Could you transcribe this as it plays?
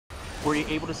Were you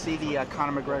able to see the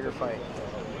Conor McGregor fight?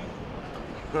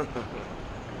 I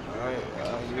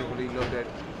didn't really know that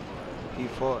he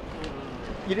fought.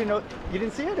 You didn't know? You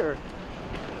didn't see it, or?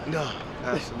 No,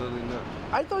 absolutely not.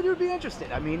 I thought you would be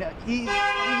interested. I mean, he's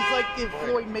like the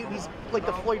Floyd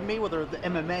Mayweather of the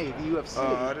MMA, the UFC.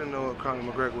 I didn't know Conor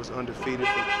McGregor was undefeated, but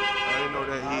I didn't know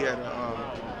that he had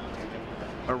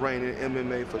a reign in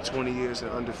MMA for 20 years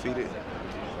and undefeated,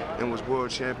 and was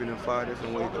world champion in 5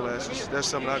 different weight classes. That's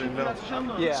something I didn't know.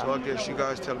 Yeah. So I guess you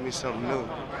guys telling me something new.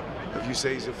 If you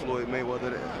say he's the Floyd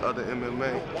Mayweather of the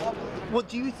MMA. Well,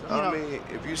 do you know? I mean,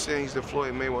 if you say he's the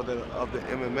Floyd Mayweather of the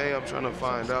MMA, I'm trying to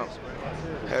find out.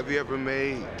 Have you ever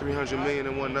made 300 million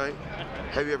in one night?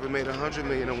 Have you ever made 100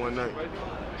 million in one night?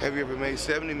 Have you ever made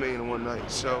 70 million in one night?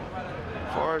 So,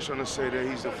 as far as trying to say that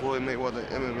he's the Floyd Mayweather of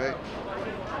MMA,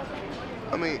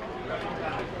 I mean,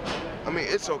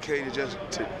 it's okay to just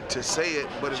to say it,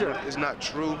 but it's not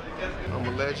true. I'm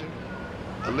a legend,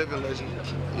 a living legend.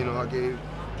 You know, I gave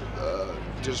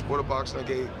just sport of boxing. I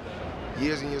gave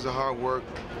years and years of hard work.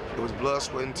 It was blood,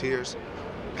 sweat, and tears.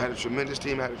 I had a tremendous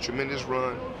team. I had a tremendous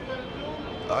run.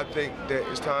 I think that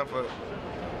it's time for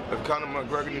if Conor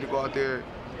McGregor need to go out there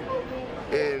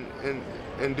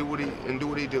and do what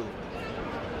he do.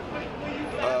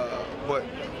 But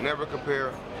never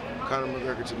compare Conor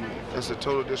McGregor to me. That's a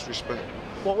total disrespect.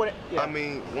 Well, I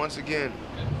mean, once again,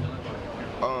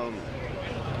 I'm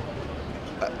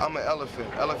an elephant.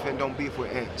 Elephant don't beef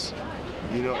with ants.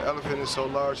 You know, elephant is so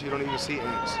large you don't even see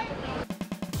ants.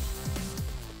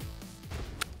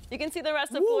 You can see the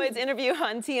rest of Floyd's interview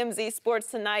on TMZ Sports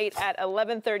tonight at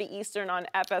 11:30 Eastern on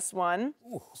FS1.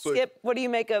 Skip, what do you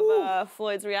make of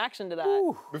Floyd's reaction to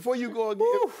that? Before you go,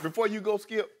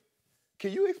 Skip,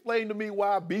 can you explain to me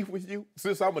why I beef with you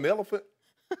since I'm an elephant?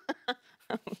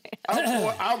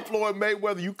 I'm Floyd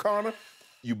Mayweather, you Conor.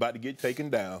 You about to get taken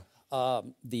down.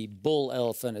 The bull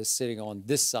elephant is sitting on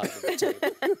this side of the table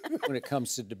when it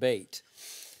comes to debate.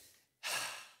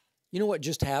 You know what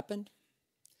just happened?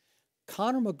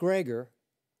 Conor McGregor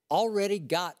already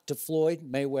got to Floyd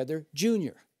Mayweather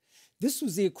Jr. This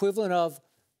was the equivalent of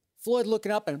Floyd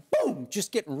looking up and boom,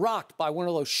 just getting rocked by one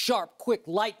of those sharp, quick,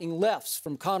 lightning lefts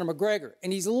from Conor McGregor.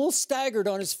 And he's a little staggered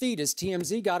on his feet as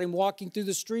TMZ got him walking through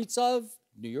the streets of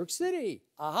New York City.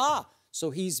 Aha!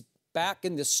 So he's back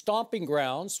in the stomping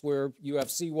grounds where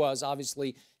UFC was,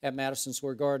 obviously, at Madison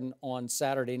Square Garden on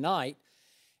Saturday night.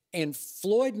 And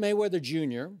Floyd Mayweather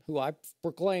Jr., who I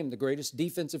proclaim the greatest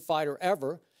defensive fighter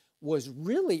ever, was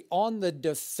really on the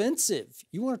defensive.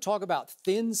 You want to talk about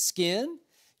thin skin?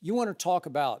 You want to talk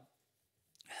about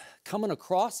coming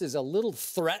across as a little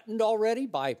threatened already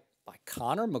by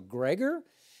Conor McGregor?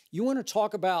 You want to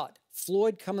talk about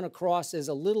Floyd coming across as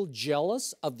a little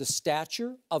jealous of the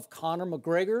stature of Conor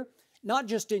McGregor? Not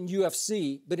just in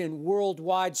UFC, but in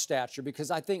worldwide stature, because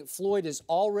I think Floyd is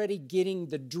already getting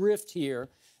the drift here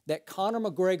that Conor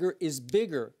McGregor is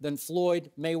bigger than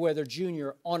Floyd Mayweather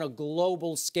Jr. on a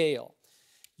global scale.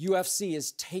 UFC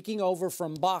is taking over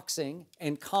from boxing,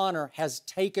 and Conor has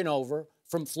taken over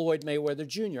from Floyd Mayweather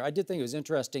Jr. I did think it was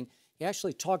interesting. He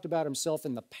actually talked about himself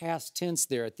in the past tense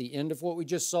there at the end of what we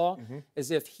just saw,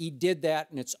 as if he did that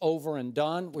and it's over and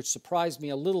done, which surprised me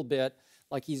a little bit,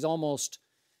 like he's almost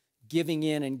giving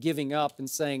in and giving up and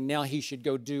saying now he should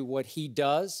go do what he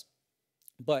does.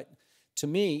 But to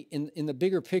me, in the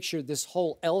bigger picture, this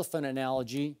whole elephant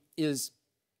analogy it's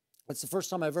the first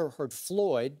time I've ever heard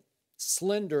Floyd,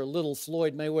 slender little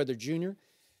Floyd Mayweather Jr.,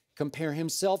 compare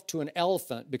himself to an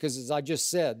elephant, because as I just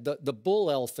said, the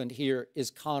bull elephant here is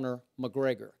Conor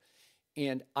McGregor.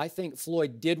 And I think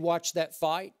Floyd did watch that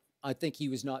fight. I think he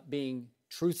was not being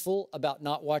truthful about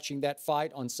not watching that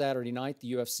fight on Saturday night,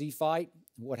 the UFC fight,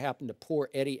 what happened to poor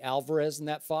Eddie Alvarez in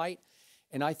that fight.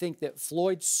 And I think that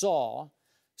Floyd saw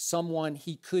someone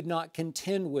he could not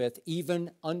contend with,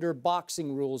 even under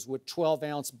boxing rules with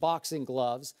 12-ounce boxing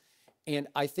gloves. And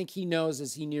I think he knows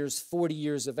as he nears 40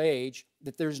 years of age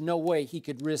that there's no way he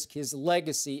could risk his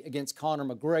legacy against Conor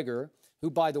McGregor, who,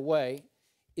 by the way,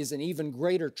 is an even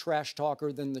greater trash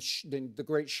talker than the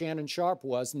great Shannon Sharpe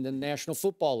was in the National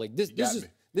Football League. This is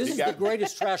the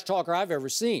greatest trash talker I've ever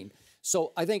seen.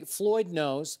 So I think Floyd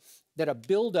knows that a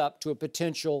build-up to a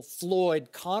potential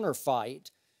Floyd-Conor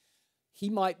fight, he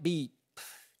might be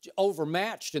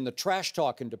overmatched in the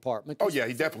trash-talking department. Oh, yeah,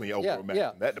 he definitely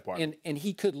overmatched in that department. And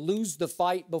he could lose the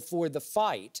fight before the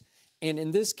fight. And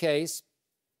in this case,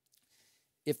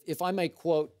 if I may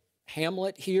quote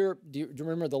Hamlet here, do you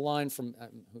remember the line from,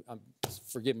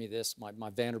 forgive me this, my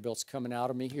Vanderbilt's coming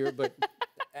out of me here, but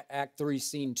Act 3,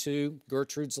 Scene 2,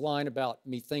 Gertrude's line about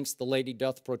methinks the lady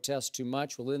doth protest too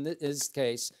much. Well, in this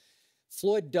case,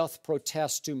 Floyd doth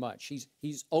protest too much.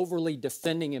 He's overly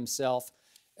defending himself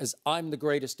as I'm the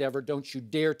greatest ever. Don't you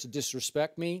dare to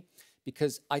disrespect me,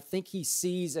 because I think he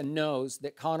sees and knows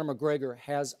that Conor McGregor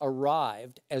has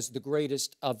arrived as the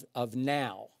greatest of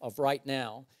right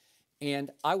now.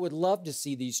 And I would love to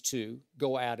see these two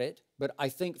go at it, but I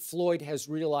think Floyd has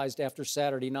realized after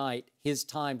Saturday night his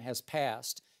time has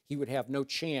passed. He would have no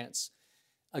chance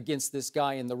against this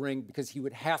guy in the ring because he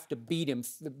would have to beat him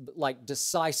like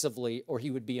decisively or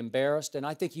he would be embarrassed. And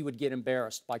I think he would get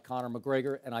embarrassed by Conor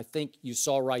McGregor, and I think you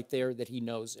saw right there that he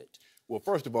knows it. Well,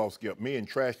 first of all, Skip, me and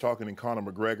Trash Talking and Conor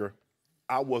McGregor,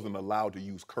 I wasn't allowed to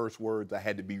use curse words. I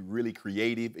had to be really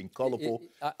creative and colorful.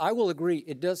 I will agree.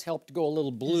 It does help to go a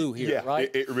little blue here, right?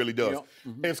 It really does. You know?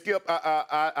 And Skip,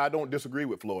 I don't disagree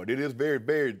with Floyd. It is very,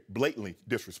 very blatantly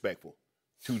disrespectful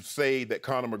to say that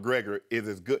Conor McGregor is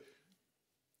as good.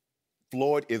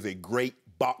 Floyd is a great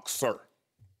boxer.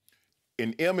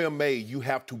 In MMA, you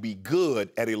have to be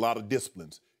good at a lot of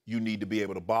disciplines. You need to be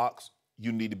able to box.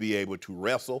 You need to be able to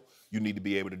wrestle. You need to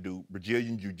be able to do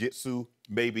Brazilian Jiu-Jitsu,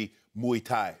 maybe Muay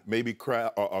Thai, maybe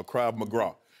Krav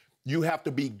Maga. You have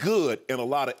to be good in a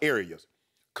lot of areas.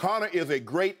 Conor is a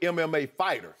great MMA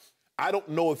fighter. I don't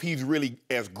know if he's really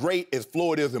as great as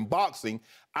Floyd is in boxing.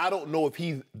 I don't know if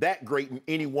he's that great in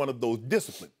any one of those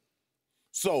disciplines.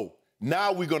 So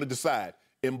now we're going to decide.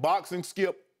 In boxing,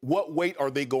 Skip, what weight are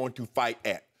they going to fight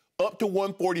at? Up to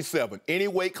 147. Any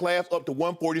weight class up to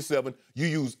 147, you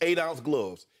use 8-ounce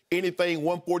gloves. Anything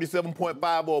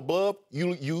 147.5 or above,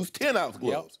 you use 10-ounce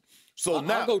gloves. Yep. So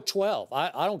now I'll go 12.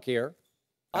 I don't care.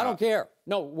 I don't care.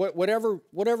 No,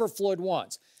 whatever Floyd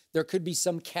wants. There could be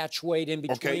some catch weight in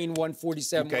between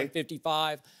 147,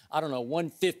 155. I don't know,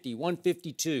 150,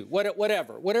 152,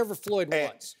 whatever Floyd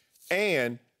wants.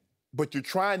 But you're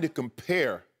trying to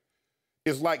compare.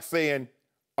 It's like saying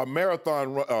a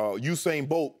marathon, Usain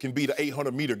Bolt can be the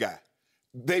 800-meter guy.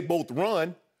 They both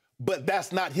run, but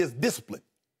that's not his discipline.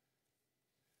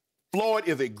 Floyd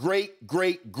is a great,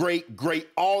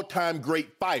 all-time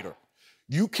great fighter.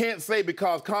 You can't say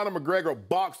because Conor McGregor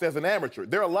boxed as an amateur.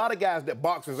 There are a lot of guys that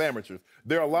box as amateurs.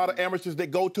 There are a lot of amateurs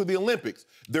that go to the Olympics.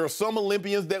 There are some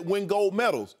Olympians that win gold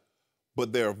medals,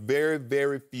 but there are very,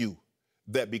 very few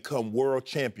that become world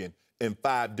champion in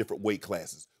 5 different weight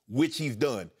classes, which he's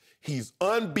done. He's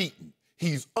unbeaten.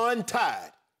 He's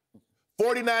untied.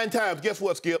 49 times. Guess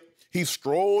what, Skip? He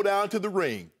strolled down to the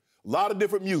ring. A lot of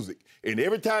different music. And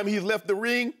every time he's left the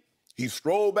ring, he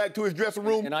strolled back to his dressing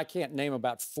room. And I can't name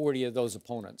about 40 of those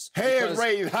opponents. Hands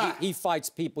raised high. He fights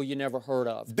people you never heard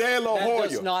of. De La Hoya. That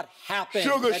does not happen.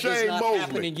 Sugar that Shane does not Mosley.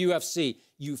 happen in UFC.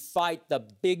 You fight the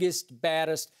biggest,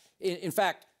 baddest. In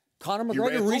fact, Conor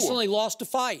McGregor recently lost a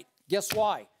fight. Guess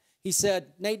why? He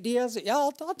said, Nate Diaz, yeah,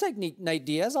 I'll take Nate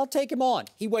Diaz. I'll take him on.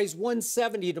 He weighs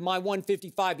 170 to my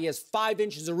 155. He has 5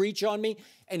 inches of reach on me,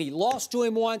 and he lost to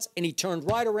him once, and he turned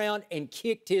right around and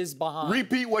kicked his behind.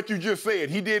 Repeat what you just said.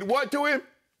 He did what to him?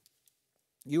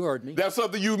 You heard me. That's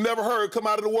something you've never heard come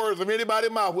out of the words of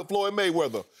anybody's mouth with Floyd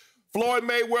Mayweather. Floyd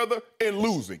Mayweather and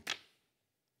losing.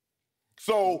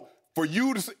 So for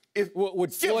you to say,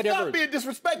 would Floyd ever being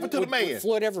disrespectful to the man. Would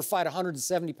Floyd ever fight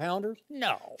 170-pounder?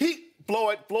 No.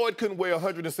 Floyd couldn't weigh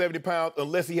 170 pounds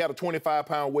unless he had a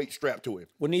 25-pound weight strapped to him.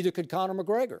 Well, neither could Conor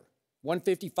McGregor.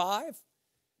 155?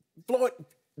 Floyd,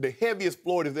 the heaviest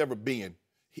Floyd has ever been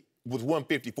was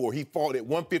 154. He fought at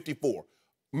 154,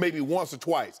 maybe once or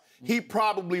twice. He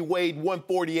probably weighed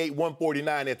 148,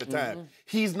 149 at the time.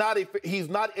 He's not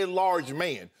a large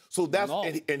man. So that's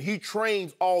and he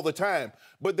trains all the time.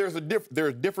 But there's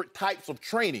different types of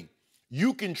training.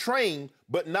 You can train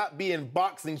but not be in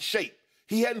boxing shape.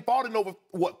 He hadn't fought in over,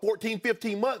 14,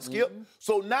 15 months, Skip?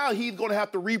 So now he's going to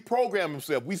have to reprogram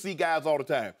himself. We see guys all the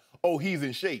time. Oh, he's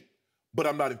in shape, but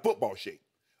I'm not in football shape.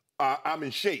 I'm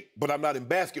in shape, but I'm not in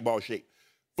basketball shape.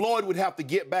 Floyd would have to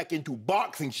get back into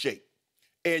boxing shape.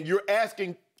 And you're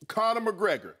asking Conor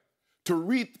McGregor to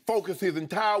refocus his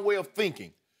entire way of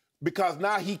thinking because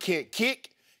now he can't kick,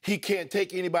 he can't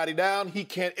take anybody down, he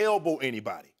can't elbow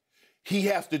anybody. He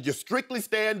has to just strictly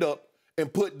stand up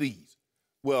and put these.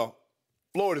 Well,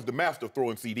 Floyd is the master of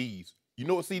throwing CDs. You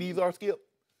know what CDs are, Skip?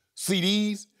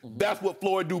 CDs, that's what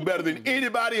Floyd do better than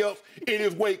anybody else in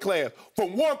his weight class.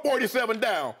 From 147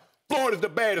 down, Floyd is the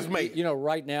baddest man. You know,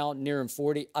 right now, near him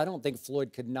 40, I don't think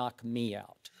Floyd could knock me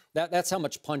out. That's how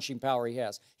much punching power he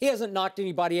has. He hasn't knocked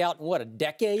anybody out in, what, a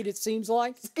decade, it seems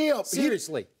like? Skip.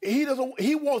 Seriously. He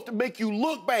wants to make you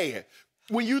look bad.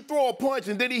 When you throw a punch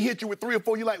and then he hits you with 3 or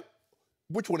 4, you're like,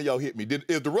 which one of y'all hit me?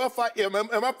 Is the rough fight, am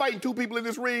I fighting 2 people in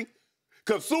this ring?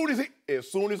 Because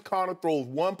as soon as Conor throws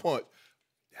one punch,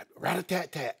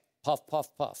 rat-a-tat-tat. Puff,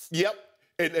 puff, puff. Yep.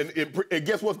 And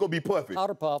guess what's going to be puffy?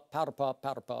 Powder puff, powder puff,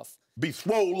 powder puff. Be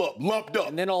swole up, lumped up.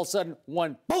 And then all of a sudden,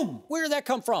 one, boom, where did that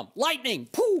come from? Lightning,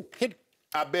 pooh, hit.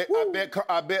 I bet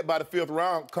by the 5th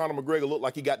round, Conor McGregor looked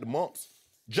like he got the mumps.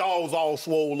 Jaws all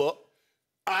swole up.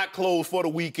 Eye closed for the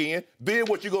weekend. Then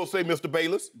what you gonna say, Mr.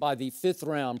 Bayless? By the 5th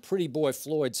round, Pretty Boy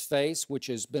Floyd's face, which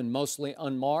has been mostly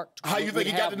unmarked. How you think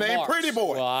he got the name marks. Pretty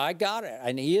Boy? Well, I got it.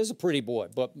 And he is a pretty boy,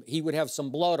 but he would have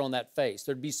some blood on that face.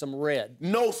 There'd be some red.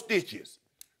 No stitches.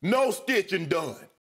 No stitching done.